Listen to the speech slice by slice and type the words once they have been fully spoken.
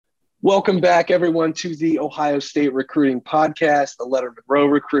Welcome back, everyone, to the Ohio State Recruiting Podcast, the Letterman Row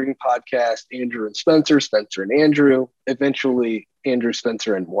Recruiting Podcast. Andrew and Spencer, Spencer and Andrew, eventually Andrew,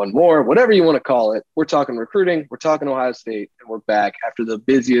 Spencer, and one more, whatever you want to call it. We're talking recruiting, we're talking Ohio State, and we're back after the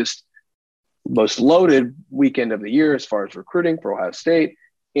busiest, most loaded weekend of the year as far as recruiting for Ohio State.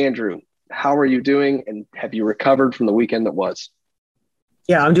 Andrew, how are you doing, and have you recovered from the weekend that was?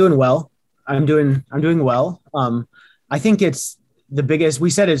 Yeah, I'm doing well. I'm doing well. I think it's the biggest. We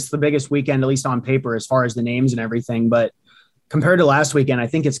said it's the biggest weekend, at least on paper, as far as the names and everything. But compared to last weekend, I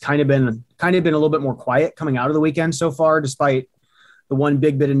think it's kind of been a little bit more quiet coming out of the weekend so far, despite the one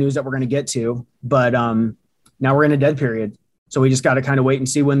big bit of news that we're going to get to. But now we're in a dead period, so we just got to kind of wait and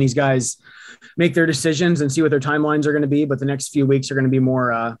see when these guys make their decisions and see what their timelines are going to be. But the next few weeks are going to be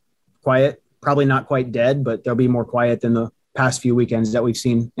more quiet. Probably not quite dead, but they'll be more quiet than the past few weekends that we've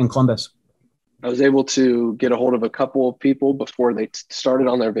seen in Columbus. I was able to get a hold of a couple of people before they started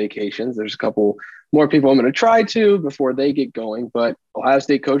on their vacations. There's a couple more people I'm going to try to before they get going, but Ohio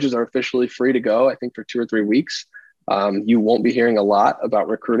State coaches are officially free to go, I think, for 2 or 3 weeks. You won't be hearing a lot about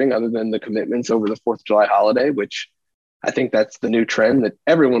recruiting other than the commitments over the 4th of July holiday, which I think that's the new trend that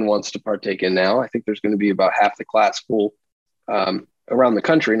everyone wants to partake in now. I think there's going to be about half the class full around the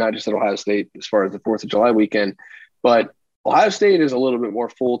country, not just at Ohio State as far as the 4th of July weekend, but Ohio State is a little bit more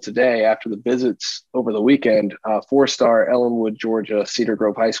full today after the visits over the weekend. 4-star Ellenwood, Georgia, Cedar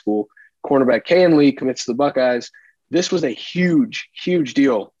Grove High School cornerback Kayin Lee commits to the Buckeyes. This was a huge, huge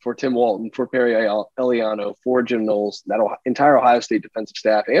deal for Tim Walton, for Perry Eliano, for Jim Knowles, that entire Ohio State defensive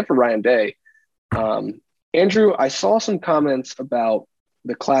staff, and for Ryan Day. Andrew, I saw some comments about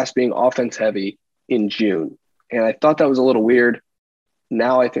the class being offense heavy in June, and I thought that was a little weird.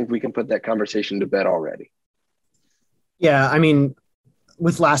 Now I think we can put that conversation to bed already. Yeah, I mean,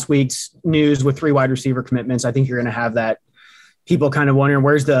 with last week's news with 3 wide receiver commitments, I think you're going to have that people kind of wondering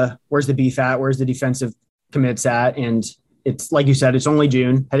where's the beef at, where's the defensive commits at, and it's like you said, it's only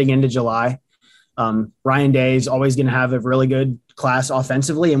June heading into July. Ryan Day is always going to have a really good class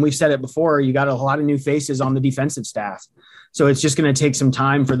offensively, and we've said it before. You got a lot of new faces on the defensive staff, so it's just going to take some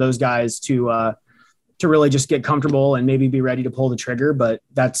time for those guys to really just get comfortable and maybe be ready to pull the trigger. But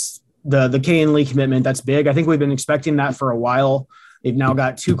that's the Kayin Lee commitment. That's big. I think we've been expecting that for a while. They've now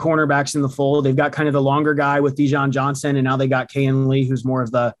got 2 cornerbacks in the fold. They've got kind of the longer guy with Dijon Johnson, and now they got Kayin Lee, who's more of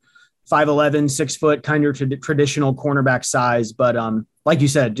the 5'11", 6-foot kind of traditional cornerback size. But like you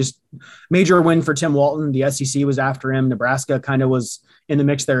said, just major win for Tim Walton. The SEC was after him. Nebraska kind of was in the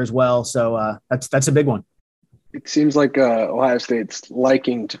mix there as well. So that's a big one. It seems like Ohio State's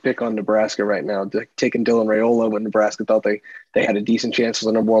liking to pick on Nebraska right now, taking Dylan Raiola when Nebraska thought they had a decent chance as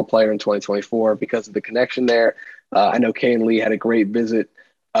a number 1 player in 2024 because of the connection there. I know Kayin Lee had a great visit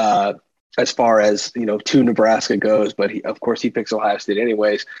as far as, to Nebraska goes, but of course he picks Ohio State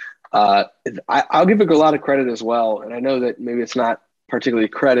anyways. I'll give a lot of credit as well, and I know that maybe it's not particularly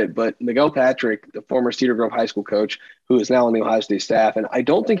credit, but Miguel Patrick, the former Cedar Grove High School coach, who is now on the Ohio State staff, and I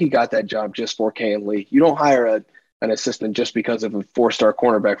don't think he got that job just for Kayin Lee. You don't hire an assistant just because of a 4-star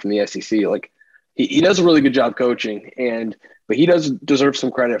cornerback from the SEC. Like he does a really good job coaching, but he does deserve some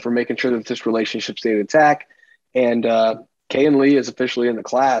credit for making sure that this relationship stayed intact. And Kayin Lee is officially in the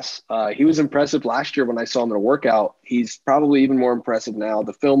class. He was impressive last year when I saw him in a workout. He's probably even more impressive now.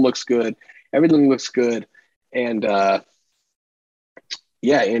 The film looks good. Everything looks good. And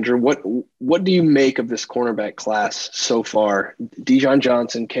yeah, Andrew, what do you make of this cornerback class so far? Dijon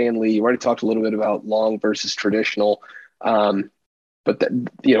Johnson, Kayin Lee, you already talked a little bit about long versus traditional. But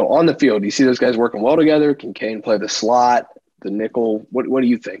on the field, do you see those guys working well together? Can Kayin play the slot, the nickel? What do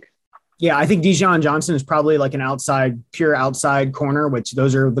you think? Yeah, I think Dijon Johnson is probably like an pure outside corner, which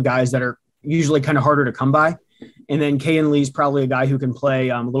those are the guys that are usually kind of harder to come by. And then Kayin Lee is probably a guy who can play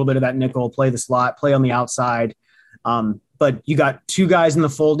a little bit of that nickel, play the slot, play on the outside. But you got 2 guys in the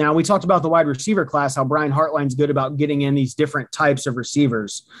fold now. We talked about the wide receiver class, how Brian Hartline's good about getting in these different types of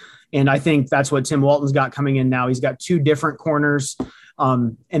receivers. And I think that's what Tim Walton's got coming in now. He's got 2 different corners.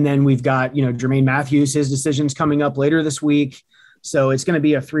 And then we've got, Jermaine Matthews, his decision's coming up later this week. So it's going to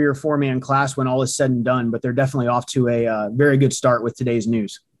be a 3 or 4-man class when all is said and done, but they're definitely off to a very good start with today's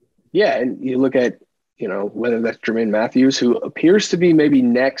news. Yeah, and you look at, whether that's Jermaine Matthews, who appears to be maybe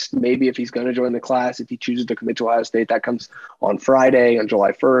next, maybe if he's going to join the class, if he chooses to commit to Ohio State, that comes on Friday, on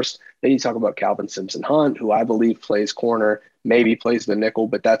July 1st. Then you talk about Calvin Simpson-Hunt, who I believe plays corner, maybe plays the nickel,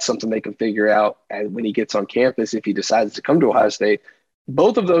 but that's something they can figure out when he gets on campus, if he decides to come to Ohio State.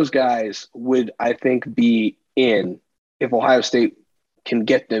 Both of those guys would, I think, be in if Ohio State can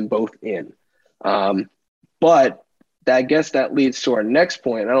get them both in. But I guess that leads to our next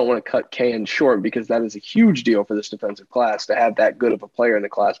point. I don't want to cut Kayin short because that is a huge deal for this defensive class to have that good of a player in the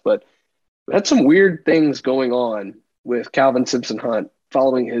class. But we had some weird things going on with Calvin Simpson-Hunt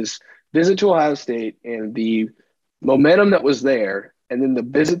following his visit to Ohio State and the momentum that was there, and then the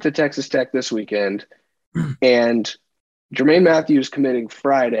visit to Texas Tech this weekend, and Jermaine Matthews committing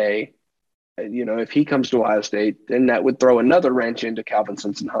Friday. If he comes to Ohio State, then that would throw another wrench into Calvin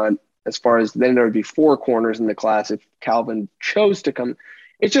Simpson-Hunt as far as then there would be 4 corners in the class if Calvin chose to come.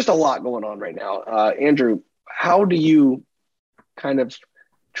 It's just a lot going on right now. Andrew, how do you kind of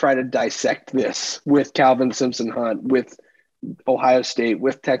try to dissect this with Calvin Simpson-Hunt, with Ohio State,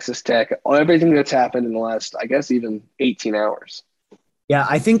 with Texas Tech, everything that's happened in the last, I guess, even 18 hours? Yeah,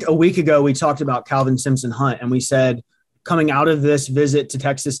 I think a week ago we talked about Calvin Simpson-Hunt, and we said coming out of this visit to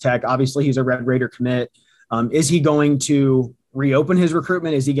Texas Tech, obviously he's a Red Raider commit. Is he going to reopen his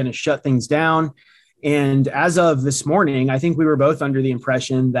recruitment? Is he going to shut things down? And as of this morning, I think we were both under the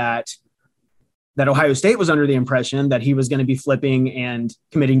impression that Ohio State was under the impression that he was going to be flipping and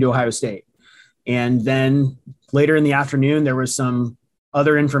committing to Ohio State. And then later in the afternoon, there was some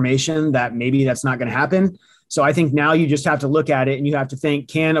other information that maybe that's not going to happen. So I think now you just have to look at it and you have to think,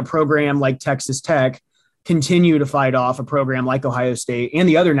 can a program like Texas Tech continue to fight off a program like Ohio State and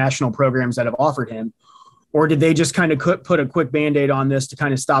the other national programs that have offered him? Or did they just kind of put a quick Band-Aid on this to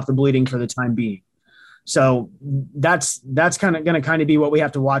kind of stop the bleeding for the time being? So that's kind of going to kind of be what we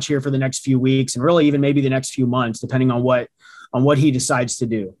have to watch here for the next few weeks, and really even maybe the next few months, depending on what he decides to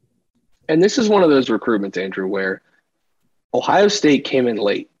do. And this is one of those recruitments, Andrew, where Ohio State came in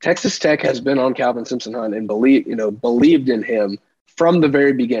late. Texas Tech has been on Calvin Simpson-Hunt and believed in him from the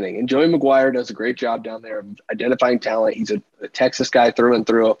very beginning. And Joey McGuire does a great job down there of identifying talent. He's a Texas guy through and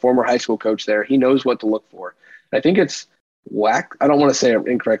through, a former high school coach there. He knows what to look for. I think it's I don't want to say it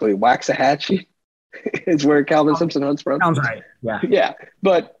incorrectly. Waxahachie is where Calvin Simpson-Hunt's from. Sounds right. Yeah. Yeah.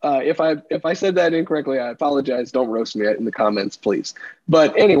 But if I said that incorrectly, I apologize. Don't roast me in the comments, please.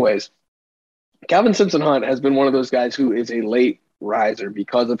 But anyways, Calvin Simpson-Hunt has been one of those guys who is a late riser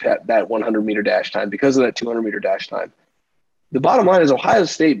because of that 100-meter dash time, because of that 200-meter dash time. The bottom line is Ohio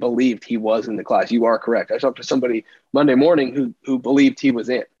State believed he was in the class. You are correct. I talked to somebody Monday morning who believed he was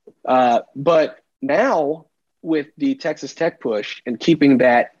in. But now with the Texas Tech push and keeping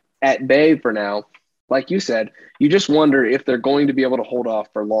that at bay for now, like you said, you just wonder if they're going to be able to hold off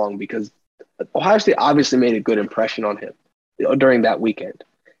for long, because Ohio State obviously made a good impression on him during that weekend.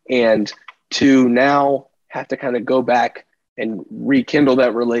 And to now have to kind of go back and rekindle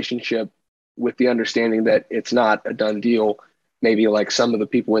that relationship with the understanding that it's not a done deal, maybe like some of the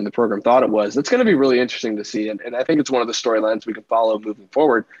people in the program thought it was, it's going to be really interesting to see. And I think it's one of the storylines we can follow moving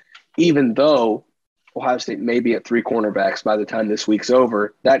forward, even though Ohio State may be at 3 cornerbacks by the time this week's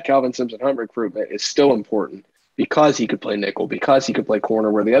over. That Calvin Simpson-Hunt recruitment is still important because he could play nickel, because he could play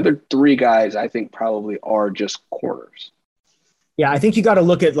corner, where the other 3 guys I think probably are just corners. Yeah, I think you got to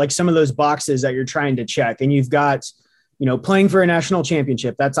look at like some of those boxes that you're trying to check. And you've got, playing for a national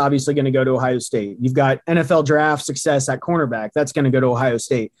championship. That's obviously going to go to Ohio State. You've got NFL draft success at cornerback. That's going to go to Ohio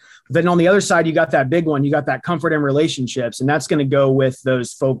State. But then on the other side, you got that big one. You got that comfort and relationships, and that's going to go with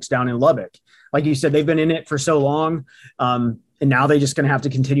those folks down in Lubbock. Like you said, they've been in it for so long, and now they're just going to have to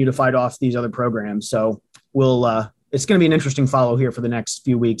continue to fight off these other programs. So it's going to be an interesting follow here for the next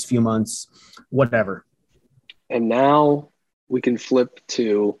few weeks, few months, whatever. And now we can flip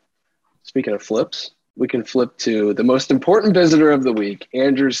to, speaking of flips, we can flip to the most important visitor of the week,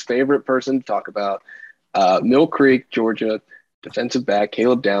 Andrew's favorite person to talk about, Mill Creek, Georgia, defensive back,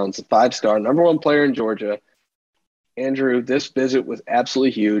 Caleb Downs, a 5-star, number 1 player in Georgia. Andrew, this visit was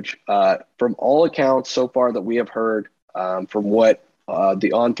absolutely huge. From all accounts so far that we have heard, from what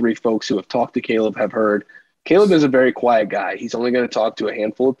the On3 folks who have talked to Caleb have heard, Caleb is a very quiet guy. He's only going to talk to a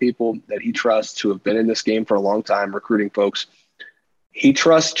handful of people that he trusts who have been in this game for a long time, recruiting folks. He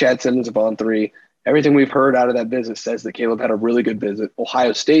trusts Chad Simmons of On3. Everything we've heard out of that visit says that Caleb had a really good visit.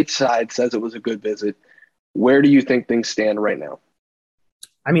 Ohio State's side says it was a good visit. Where do you think things stand right now?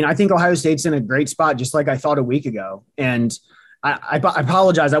 I mean, I think Ohio State's in a great spot, just like I thought a week ago. And I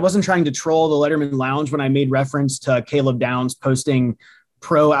apologize. I wasn't trying to troll the Letterman Lounge when I made reference to Caleb Downs posting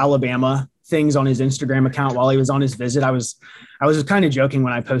pro-Alabama things on his Instagram account while he was on his visit. I was kind of joking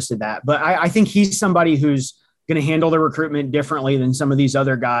when I posted that. But I think he's somebody who's going to handle the recruitment differently than some of these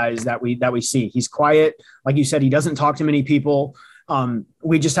other guys that we see. He's quiet. Like you said, he doesn't talk to many people.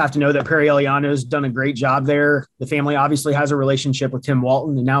 We just have to know that Perry Eliano's done a great job there. The family obviously has a relationship with Tim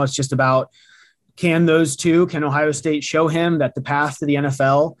Walton, and now it's just about can Ohio State show him that the path to the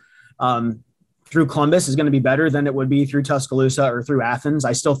NFL through Columbus is going to be better than it would be through Tuscaloosa or through Athens.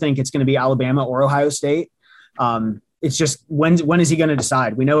 I still think it's going to be Alabama or Ohio State. it's just when is he going to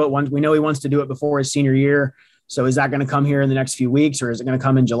decide? We know he wants to do it before his senior year. So is that going to come here in the next few weeks, or is it going to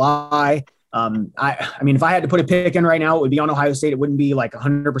come in July? I mean, if I had to put a pick in right now, it would be on Ohio State. It wouldn't be like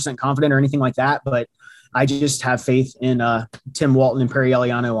 100% confident or anything like that, but I just have faith in Tim Walton and Perry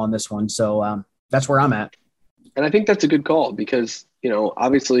Eliano on this one. So that's where I'm at. And I think that's a good call because,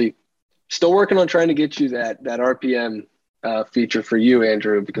 obviously still working on trying to get you that RPM feature for you,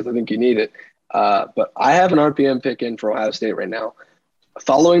 Andrew, because I think you need it. But I have an RPM pick in for Ohio State right now.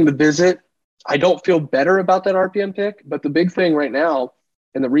 Following the visit, I don't feel better about that RPM pick, but the big thing right now,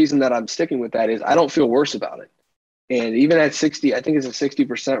 and the reason that I'm sticking with that is I don't feel worse about it. And even at 60, I think it's a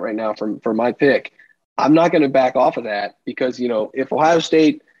 60% right now for my pick. I'm not going to back off of that because, if Ohio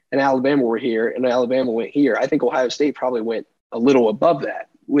State and Alabama were here and Alabama went here, I think Ohio State probably went a little above that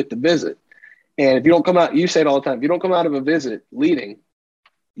with the visit. And if you don't come out, you say it all the time, if you don't come out of a visit leading,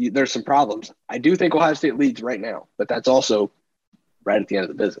 there's some problems. I do think Ohio State leads right now, but that's also right at the end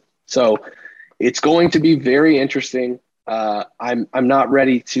of the visit. So it's going to be very interesting. I'm not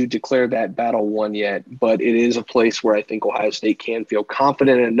ready to declare that battle won yet, but it is a place where I think Ohio State can feel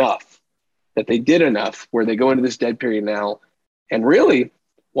confident enough that they did enough where they go into this dead period now. And really,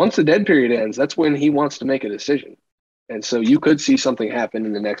 once the dead period ends, that's when he wants to make a decision. And so you could see something happen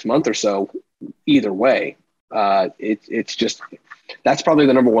in the next month or so either way. It's just that's probably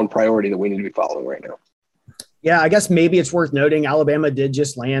the number one priority that we need to be following right now. Yeah, I guess maybe it's worth noting Alabama did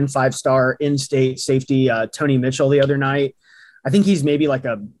just land 5-star in-state safety Tony Mitchell the other night. I think he's maybe like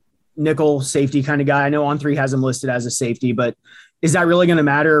a nickel safety kind of guy. I know On3 has him listed as a safety, but is that really going to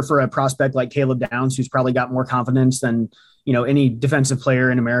matter for a prospect like Caleb Downs, who's probably got more confidence than any defensive player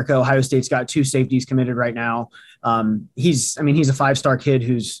in America? Ohio State's got 2 safeties committed right now. He's a 5-star kid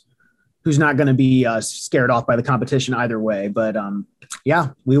who's not going to be scared off by the competition either way. But yeah,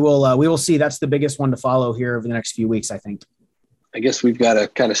 we will see. That's the biggest one to follow here over the next few weeks, I think. I guess we've got to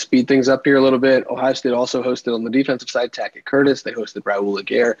kind of speed things up here a little bit. Ohio State also hosted on the defensive side Tackett Curtis. They hosted Raul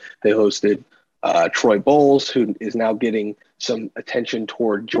Laguerre. They hosted Troy Bowles, who is now getting some attention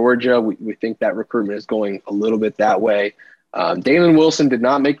toward Georgia. We think that recruitment is going a little bit that way. Dalen Wilson did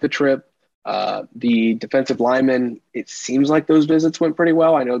not make the trip. The defensive linemen, it seems like those visits went pretty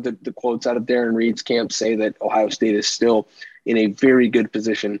well. I know that the quotes out of Darren Reed's camp say that Ohio State is still in a very good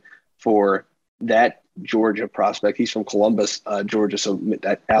position for that Georgia prospect. He's from Columbus, Georgia, so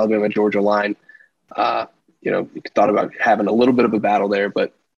that Alabama-Georgia line, you thought about having a little bit of a battle there,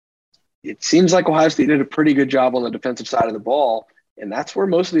 but it seems like Ohio State did a pretty good job on the defensive side of the ball, and that's where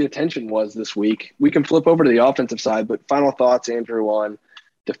most of the attention was this week. We can flip over to the offensive side, but final thoughts, Andrew, on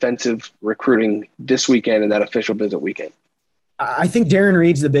defensive recruiting this weekend and that official visit weekend? I think Darren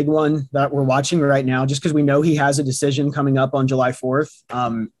Reed's the big one that we're watching right now, just because we know he has a decision coming up on July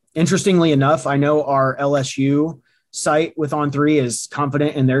 4th. Interestingly enough, I know our LSU site with On3 is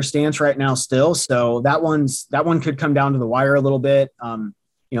confident in their stance right now still. So that one could come down to the wire a little bit.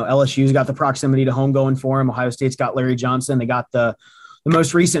 LSU's got the proximity to home going for him. Ohio State's got Larry Johnson. They got the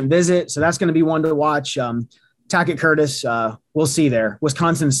most recent visit. So that's going to be one to watch. Tackett Curtis, we'll see there.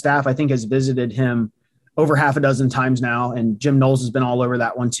 Wisconsin staff, I think, has visited him over half a dozen times now, and Jim Knowles has been all over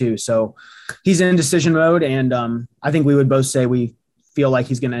that one too. So he's in decision mode, and I think we would both say we feel like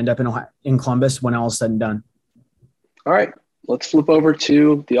he's going to end up in Columbus when all is said and done. All right, let's flip over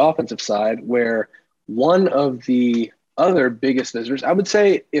to the offensive side, where one of the other biggest visitors, I would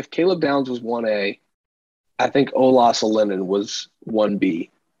say if Caleb Downs was 1A, I think Olas Alinen was 1B.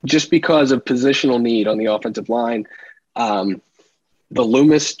 Just because of positional need on the offensive line. The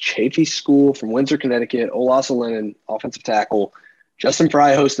Loomis Chaffee School from Windsor, Connecticut, Olas Alinen, offensive tackle. Justin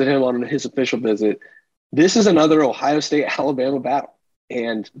Fry hosted him on his official visit. This is another Ohio State-Alabama battle,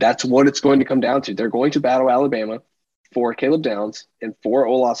 and that's what it's going to come down to. They're going to battle Alabama for Caleb Downs and for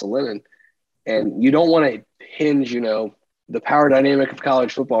Olas Alinen, and you don't want to hinge, the power dynamic of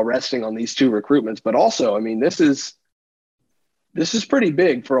college football resting on these two recruitments. But also, this is pretty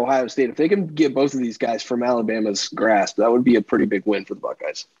big for Ohio State. If they can get both of these guys from Alabama's grasp, that would be a pretty big win for the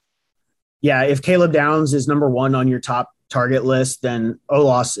Buckeyes. Yeah, if Caleb Downs is number one on your top target list, then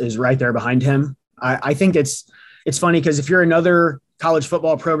Olas is right there behind him. I think it's funny because if you're another college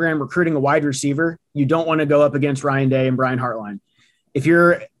football program recruiting a wide receiver, you don't want to go up against Ryan Day and Brian Hartline. If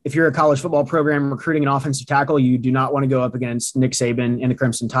you're a college football program recruiting an offensive tackle, you do not want to go up against Nick Saban and the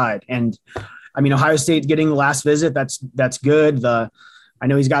Crimson Tide. And Ohio State getting the last visit, that's good. I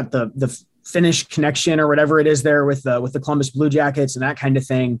know he's got the Finnish connection or whatever it is there with the Columbus Blue Jackets and that kind of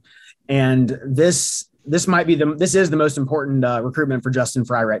thing. And this is the most important recruitment for Justin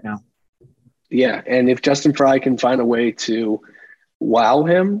Fry right now. Yeah, and if Justin Fry can find a way to wow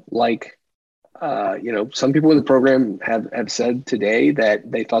him like Some people in the program have said today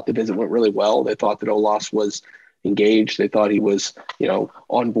that they thought the visit went really well. They thought that Olas was engaged. They thought he was,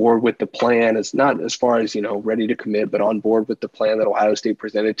 on board with the plan, as not as far as, ready to commit, but on board with the plan that Ohio State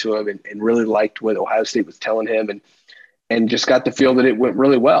presented to him, and really liked what Ohio State was telling him, and just got the feel that it went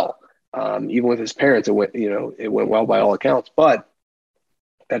really well. Even with his parents, it went well by all accounts, but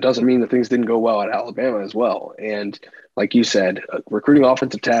that doesn't mean that things didn't go well at Alabama as well. And like you said, recruiting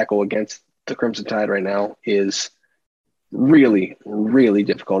offensive tackle against the Crimson Tide right now is really, really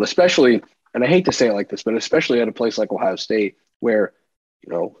difficult, especially, and I hate to say it like this, but especially at a place like Ohio State, where,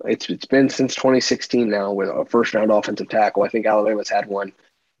 it's been since 2016 now with a first-round offensive tackle. I think Alabama's had one,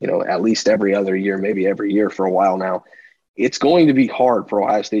 at least every other year, maybe every year for a while now. It's going to be hard for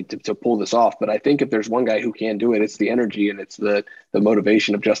Ohio State to pull this off, but I think if there's one guy who can do it, it's the energy and it's the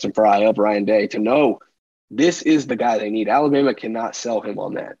motivation of Justin Fry, of Ryan Day, to know this is the guy they need. Alabama cannot sell him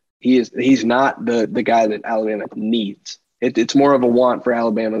on that. He's not the guy that Alabama needs. It's more of a want for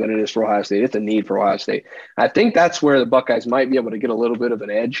Alabama than it is for Ohio State. It's a need for Ohio State. I think that's where the Buckeyes might be able to get a little bit of an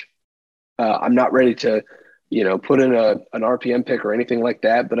edge. I'm not ready to, put in an RPM pick or anything like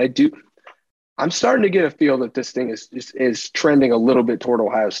that, but I'm starting to get a feel that this thing is trending a little bit toward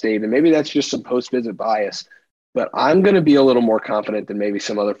Ohio State, and maybe that's just some post-visit bias. But I'm going to be a little more confident than maybe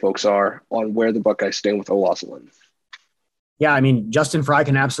some other folks are on where the Buckeyes stand with Olas Lynn. Yeah, I mean, Justin Fry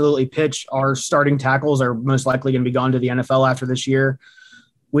can absolutely pitch. Our starting tackles are most likely going to be gone to the NFL after this year.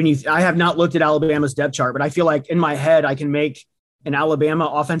 I have not looked at Alabama's depth chart, but I feel like in my head I can make an Alabama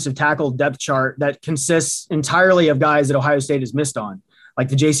offensive tackle depth chart that consists entirely of guys that Ohio State has missed on, like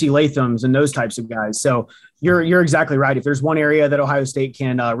the J.C. Lathams and those types of guys. So you're exactly right. If there's one area that Ohio State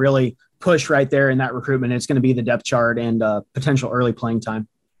can really push right there in that recruitment, it's going to be the depth chart and potential early playing time.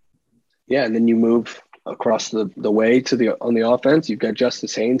 Yeah, and then you move across the way on the offense. You've got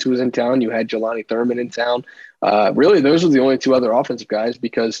Justice Haynes, who was in town. You had Jelani Thurman in town. Really, those are the only two other offensive guys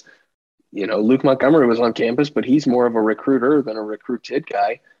because, Luke Montgomery was on campus, but he's more of a recruiter than a recruited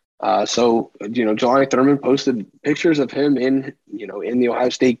guy. So Jelani Thurman posted pictures of him in the Ohio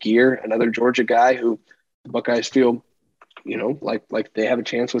State gear, another Georgia guy who the Buckeyes feel, like they have a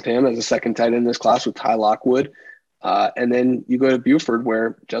chance with him as a second tight end in this class with Ty Lockwood. And then you go to Buford,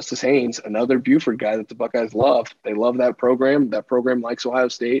 where Justice Haynes, another Buford guy that the Buckeyes love. They love that program. That program likes Ohio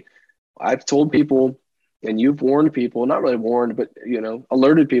State. I've told people, and you've warned people, not really warned, but,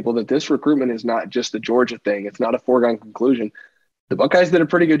 alerted people that this recruitment is not just a Georgia thing. It's not a foregone conclusion. The Buckeyes did a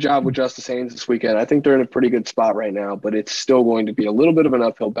pretty good job with Justice Haynes this weekend. I think they're in a pretty good spot right now, but it's still going to be a little bit of an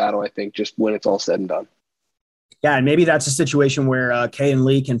uphill battle, I think, just when it's all said and done. Yeah, and maybe that's a situation where Kayin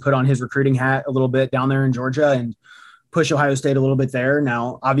Lee can put on his recruiting hat a little bit down there in Georgia and push Ohio State a little bit there.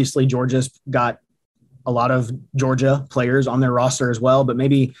 Now, obviously, Georgia's got a lot of Georgia players on their roster as well, but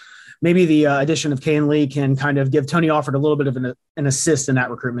maybe the addition of Kayin Lee can kind of give Tony Alford a little bit of an assist in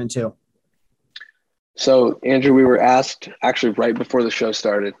that recruitment too. So, Andrew, we were asked actually right before the show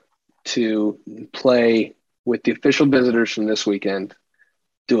started to play with the official visitors from this weekend,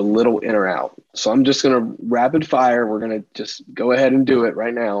 do a little in or out. So I'm just going to rapid fire. We're going to just go ahead and do it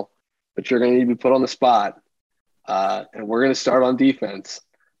right now, but you're going to need to be put on the spot. And we're going to start on defense.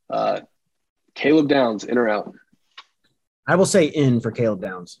 Caleb Downs, in or out? I will say in for Caleb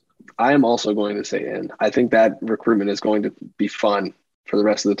Downs. I am also going to say in. I think that recruitment is going to be fun for the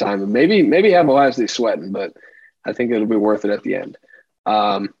rest of the time. And maybe have Ohio State sweating, but I think it'll be worth it at the end.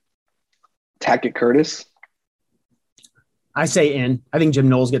 Tackett Curtis. I say in. I think Jim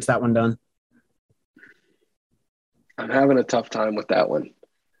Knowles gets that one done. I'm having a tough time with that one.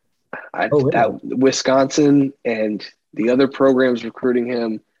 That Wisconsin and the other programs recruiting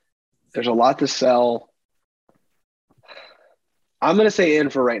him, there's a lot to sell. I'm going to say in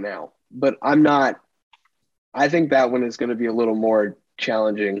for right now, but I'm not. I think that one is going to be a little more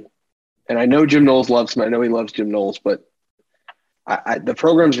challenging. And I know Jim Knowles loves him. I know he loves Jim Knowles, but the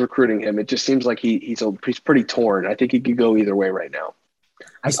program's recruiting him. It just seems like he's pretty torn. I think he could go either way right now.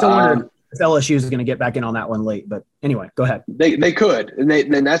 I still wonder if LSU is going to get back in on that one late. But anyway, go ahead. They could.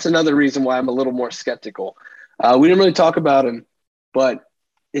 And that's another reason why I'm a little more skeptical. We didn't really talk about him, but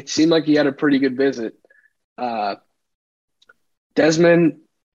it seemed like he had a pretty good visit. Desmond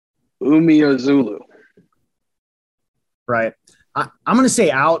Umeozulu. Right. I'm going to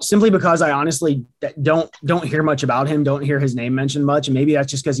say out simply because I honestly don't hear much about him. Don't hear his name mentioned much. And maybe that's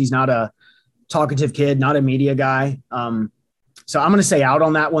just because he's not a talkative kid, not a media guy. So I'm going to say out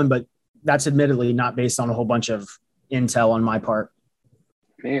on that one, but that's admittedly not based on a whole bunch of intel on my part.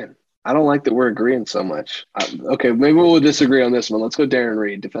 Man, I don't like that we're agreeing so much. Okay, maybe we'll disagree on this one. Let's go Darren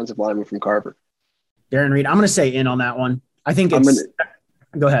Reed, defensive lineman from Carver. Darren Reed. I'm going to say in on that one. I think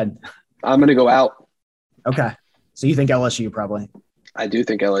go ahead. I'm going to go out. Okay. So you think LSU probably? I do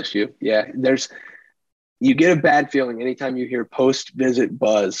think LSU. Yeah. You get a bad feeling anytime you hear post-visit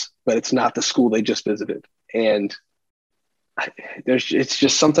buzz, but it's not the school they just visited. And it's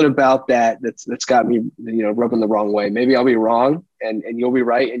just something about that's got me, rubbing the wrong way. Maybe I'll be wrong and you'll be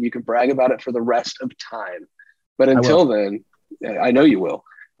right and you can brag about it for the rest of time. But until then, I know you will.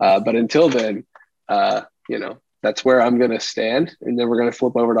 But until then, that's where I'm going to stand. And then we're going to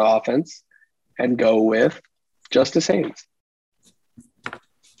flip over to offense and go with Justice Haynes.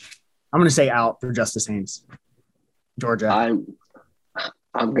 I'm going to say out for Justice Haynes, Georgia.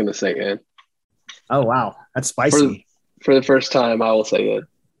 I'm going to say in. Oh, wow. That's spicy. For the first time, I will say in.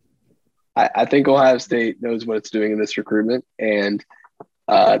 I think Ohio State knows what it's doing in this recruitment. And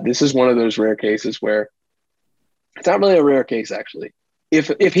this is one of those rare cases where it's not really a rare case, actually.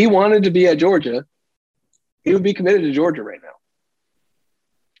 If he wanted to be at Georgia, he would be committed to Georgia right now.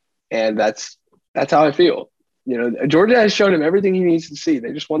 And that's how I feel. Georgia has shown him everything he needs to see.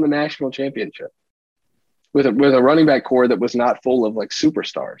 They just won the national championship with a running back core that was not full of like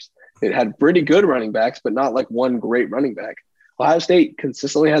superstars. It had pretty good running backs, but not like one great running back. Ohio State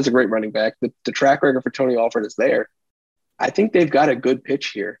consistently has a great running back. The track record for Tony Alford is there. I think they've got a good pitch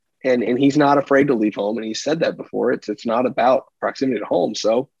here, and he's not afraid to leave home. And he said that before. It's not about proximity to home.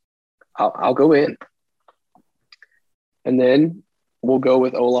 So I'll go in, and then we'll go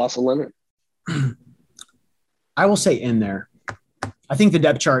with Olasa Leonard. I will say in there. I think the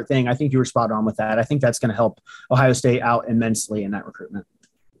depth chart thing, I think you were spot on with that. I think that's going to help Ohio State out immensely in that recruitment.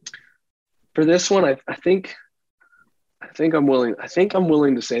 For this one, I think I'm willing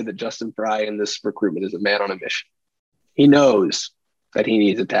to say that Justin Fry in this recruitment is a man on a mission. He knows that he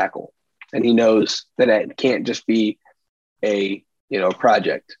needs a tackle, and he knows that it can't just be a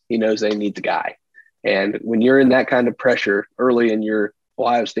project. He knows that he needs a guy. And when you're in that kind of pressure early in your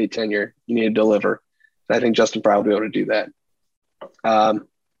Ohio State tenure, you need to deliver. I think Justin Fry will be able to do that.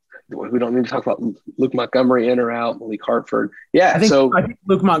 We don't need to talk about Luke Montgomery in or out, Malik Hartford. Yeah, I think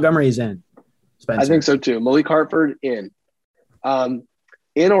Luke Montgomery is in. Spencer. I think so too. Malik Hartford in.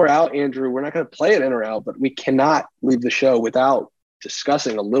 In or out, Andrew, we're not going to play it in or out, but we cannot leave the show without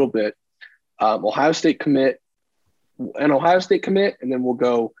discussing a little bit. Ohio State commit, and then we'll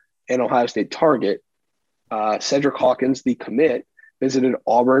go an Ohio State target. Cedric Hawkins, the commit, visited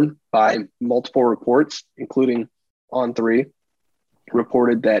Auburn by multiple reports, including On3,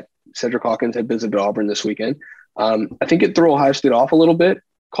 reported that Cedric Hawkins had visited Auburn this weekend. I think it threw Ohio State off a little bit,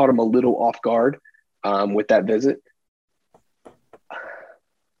 caught him a little off guard with that visit.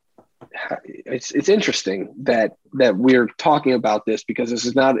 It's interesting that we're talking about this because this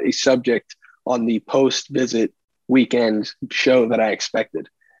is not a subject on the post-visit weekend show that I expected.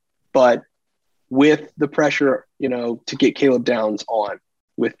 But with the pressure, to get Caleb Downs on,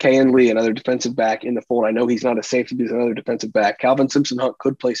 with Kayan Lee, another defensive back in the fold. I know he's not a safety, but he's another defensive back. Calvin Simpson-Hunt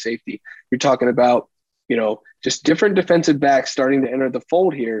could play safety. You're talking about, just different defensive backs starting to enter the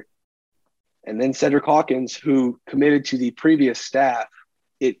fold here. And then Cedric Hawkins, who committed to the previous staff,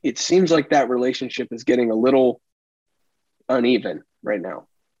 it seems like that relationship is getting a little uneven right now.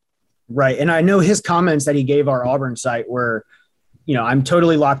 Right. And I know his comments that he gave our Auburn site were, I'm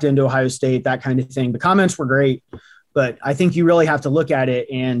totally locked into Ohio State, that kind of thing. The comments were great, but I think you really have to look at it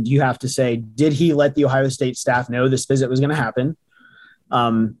and you have to say, did he let the Ohio State staff know this visit was going to happen?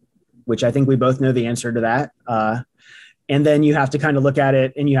 Which I think we both know the answer to that. And then you have to kind of look at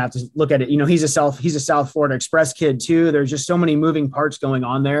it, he's a South Florida Express kid too. There's just so many moving parts going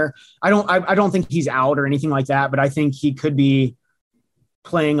on there. I don't think he's out or anything like that, but I think he could be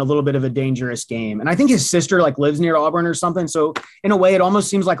playing a little bit of a dangerous game. And I think his sister lives near Auburn or something. So in a way, it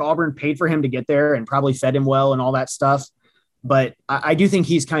almost seems like Auburn paid for him to get there and probably fed him well and all that stuff. But I do think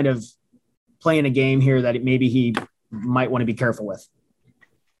he's kind of playing a game here that maybe he might want to be careful with.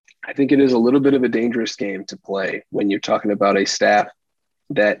 I think it is a little bit of a dangerous game to play when you're talking about a staff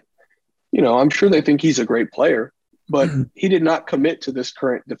that, I'm sure they think he's a great player, but he did not commit to this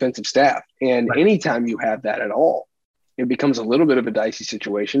current defensive staff. And anytime you have that at all, it becomes a little bit of a dicey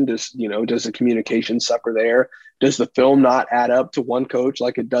situation. Does the communication sucker there? Does the film not add up to one coach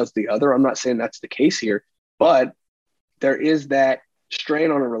like it does the other? I'm not saying that's the case here, but there is that strain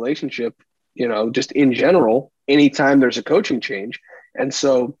on a relationship, just in general, anytime there's a coaching change. And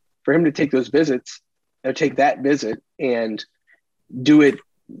so for him to take those visits, take that visit and do it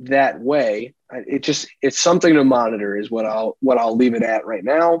that way, it's something to monitor is what I'll leave it at right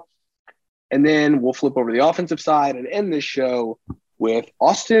now. And then we'll flip over to the offensive side and end this show with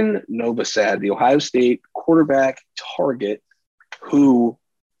Austin Novosad, the Ohio State quarterback target, who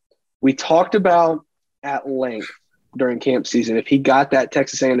we talked about at length during camp season, if he got that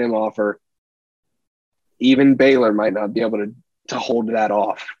Texas A&M offer, even Baylor might not be able to hold that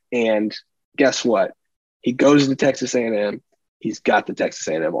off. And guess what? He goes to Texas A&M. He's got the Texas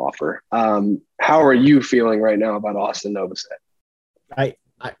A&M offer. How are you feeling right now about Austin Novosad?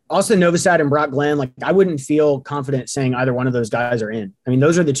 Austin Novosad and Brock Glenn, like I wouldn't feel confident saying either one of those guys are in. I mean,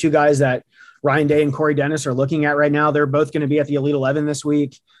 those are the two guys that Ryan Day and Corey Dennis are looking at right now. They're both going to be at the Elite 11 this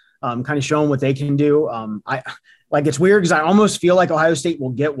week, kind of showing what they can do. It's weird because I almost feel like Ohio State will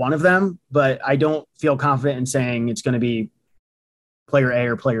get one of them, but I don't feel confident in saying it's going to be player A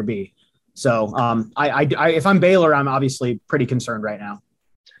or player B. So if I'm Baylor, I'm obviously pretty concerned right now.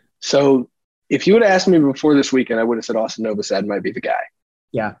 So if you would have asked me before this weekend, I would have said Austin Novosad might be the guy.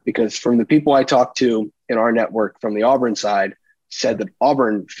 Yeah. Because from the people I talked to in our network from the Auburn side said that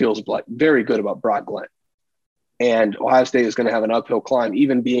Auburn feels very good about Brock Glenn. And Ohio State is going to have an uphill climb,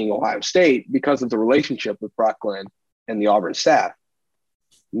 even being Ohio State, because of the relationship with Brock Glenn and the Auburn staff.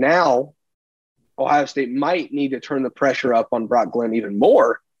 Now, Ohio State might need to turn the pressure up on Brock Glenn even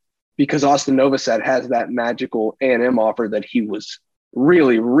more because Austin Novosad has that magical A&M offer that he was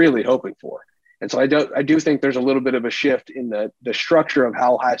really, really hoping for. And so I do think there's a little bit of a shift in the structure of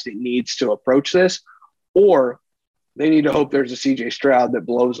how Ohio State needs to approach this, or they need to hope there's a CJ Stroud that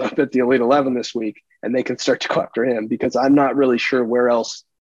blows up at the Elite 11 this week and they can start to go after him, because I'm not really sure where else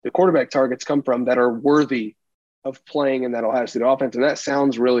the quarterback targets come from that are worthy of playing in that Ohio State offense. And that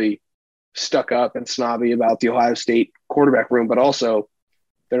sounds really stuck up and snobby about the Ohio State quarterback room, but also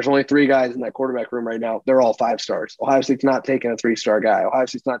there's only 3 guys in that quarterback room right now. They're all 5 stars. Ohio State's not taking a 3-star guy. Ohio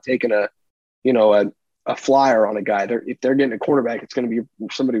State's not taking a flyer on a guy. If they're getting a quarterback, it's going to be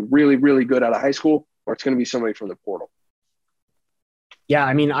somebody really, really good out of high school, or it's going to be somebody from the portal. Yeah,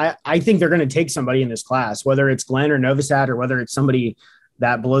 I mean, I think they're going to take somebody in this class, whether it's Glenn or Novosad or whether it's somebody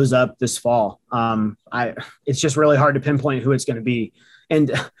that blows up this fall. It's just really hard to pinpoint who it's going to be.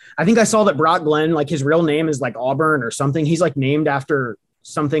 And I think I saw that Brock Glenn, like his real name is like Auburn or something. He's like named after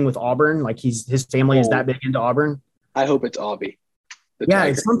something with Auburn. Like his family is that big into Auburn. I hope it's Aubie. Yeah,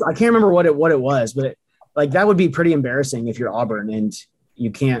 I can't remember what it was, but like that would be pretty embarrassing if you're Auburn and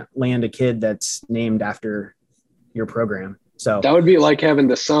you can't land a kid that's named after your program. So that would be like having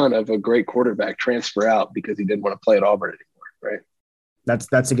the son of a great quarterback transfer out because he didn't want to play at Auburn anymore, right?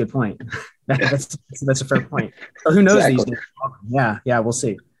 That's a good point. That's a fair point. So who knows these days? Yeah, we'll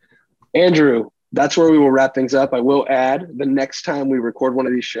see. Andrew, that's where we will wrap things up. I will add, the next time we record one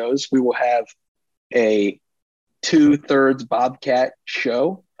of these shows, we will have a 2/3 Bobcat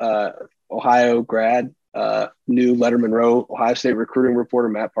show. Ohio grad, new Letterman Row Ohio State recruiting reporter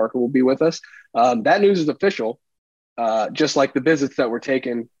Matt Parker will be with us. That news is official, just like the visits that were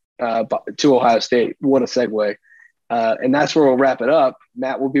taken to Ohio State. What a segue. And that's where we'll wrap it up.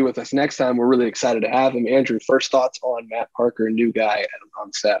 Matt will be with us next time. We're really excited to have him. Andrew, first thoughts on Matt Parker, new guy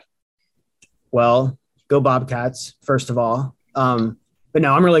on staff? Well, go Bobcats, first of all. But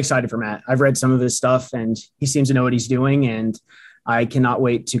no, I'm really excited for Matt. I've read some of his stuff and he seems to know what he's doing, and I cannot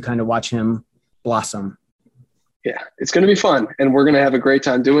wait to kind of watch him blossom. Yeah, it's going to be fun, and we're going to have a great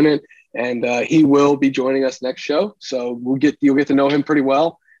time doing it. And he will be joining us next show. So you'll get to know him pretty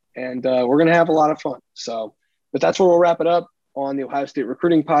well, and we're going to have a lot of fun. So, but that's where we'll wrap it up on the Ohio State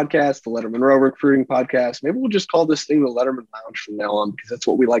Recruiting Podcast, the Letterman Row Recruiting Podcast. Maybe we'll just call this thing the Letterman Lounge from now on, because that's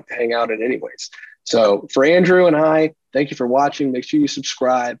what we like to hang out in anyways. So for Andrew and I, thank you for watching. Make sure you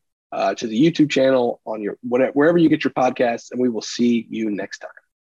subscribe to the YouTube channel on wherever you get your podcasts, and we will see you next time.